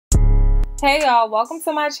Hey y'all, welcome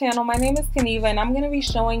to my channel. My name is Kaniva and I'm going to be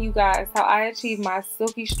showing you guys how I achieve my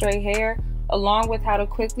silky straight hair along with how to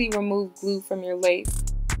quickly remove glue from your lace.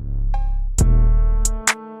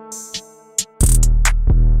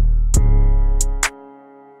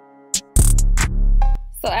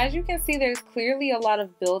 So as you can see, there's clearly a lot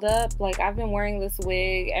of buildup. Like, I've been wearing this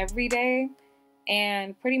wig every day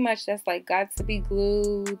and pretty much that's like got to be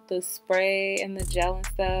glued, the spray and the gel and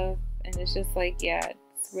stuff, and it's just like, yeah,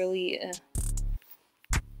 it's really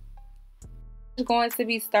I'm going to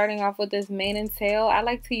be starting off with this mane and tail. I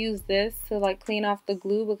like to use this to like clean off the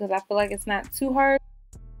glue because I feel like it's not too hard.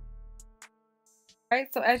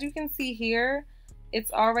 Alright, so as you can see here,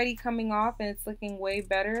 it's already coming off and it's looking way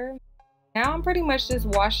better. Now I'm pretty much just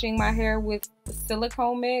washing my hair with the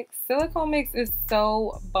silicone mix. Silicone mix is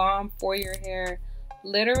so bomb for your hair.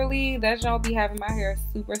 Literally, that y'all be having my hair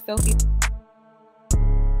super silky.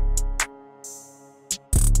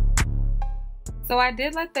 So I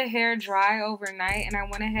did let the hair dry overnight and I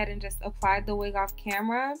went ahead and just applied the wig off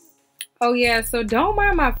camera. Oh yeah, so don't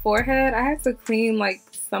mind my forehead. I had to clean like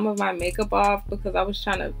some of my makeup off because I was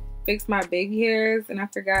trying to fix my baby hairs and I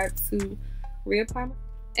forgot to reapply my...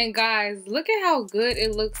 And guys, look at how good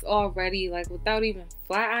it looks already, like without even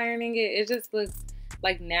flat ironing it. It just looks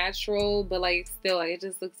like natural, but like still, like it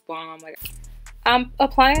just looks bomb. Like, I'm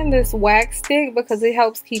applying this wax stick because it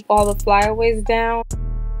helps keep all the flyaways down.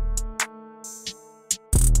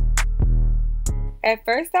 At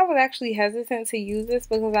first I was actually hesitant to use this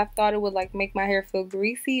because I thought it would like make my hair feel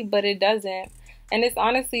greasy, but it doesn't. And it's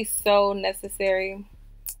honestly so necessary.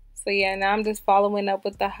 So yeah, now I'm just following up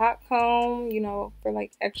with the hot comb, you know, for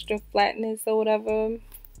like extra flatness or whatever.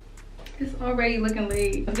 It's already looking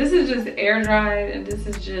late. This is just air dried and this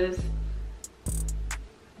is just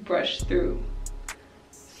brushed through.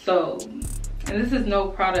 So, and this is no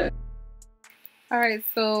product. Alright,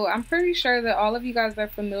 so I'm pretty sure that all of you guys are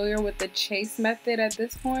familiar with the chase method at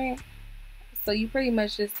this point. So you pretty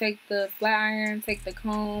much just take the flat iron, take the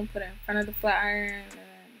comb, put it in front of the flat iron,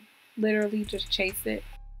 and literally just chase it.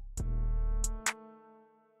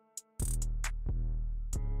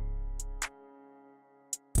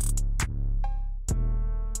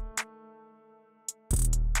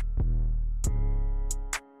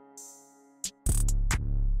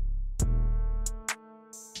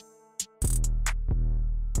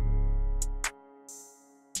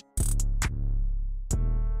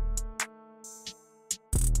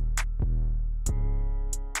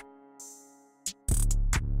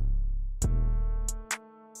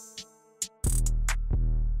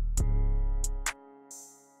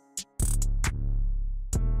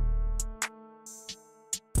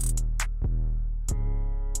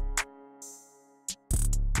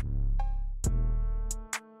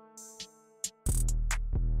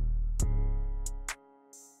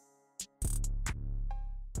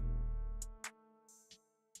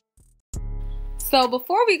 So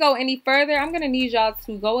before we go any further, I'm going to need y'all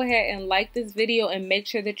to go ahead and like this video and make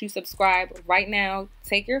sure that you subscribe right now.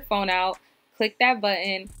 Take your phone out, click that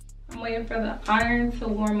button. I'm waiting for the iron to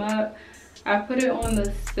warm up. I put it on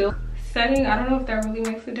the silk setting. I don't know if that really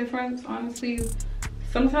makes a difference, honestly.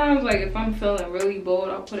 Sometimes, like if I'm feeling really bold,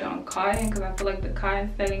 I'll put it on cotton because I feel like the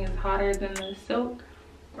cotton setting is hotter than the silk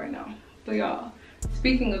right now. So y'all,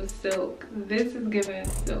 speaking of silk, this is giving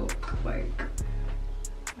silk. Like,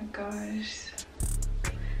 oh my gosh.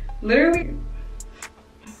 Literally.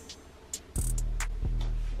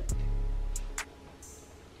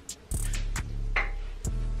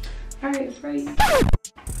 Alright, it's ready.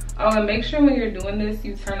 Oh, and make sure when you're doing this,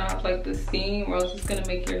 you turn off like the steam or else it's gonna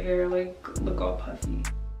make your hair like look all puffy.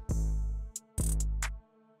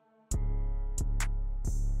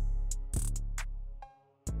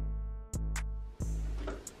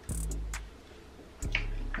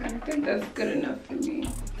 I think that's good enough for me.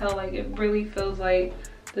 So like it really feels like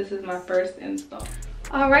this is my first install.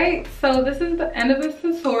 Alright, so this is the end of this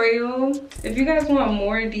tutorial. If you guys want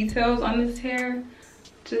more details on this hair,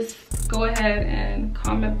 just go ahead and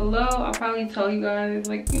comment below. I'll probably tell you guys,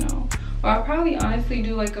 like, you know, or I'll probably honestly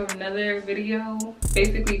do like another video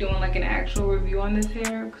basically doing like an actual review on this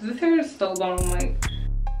hair because this hair is so long. Like,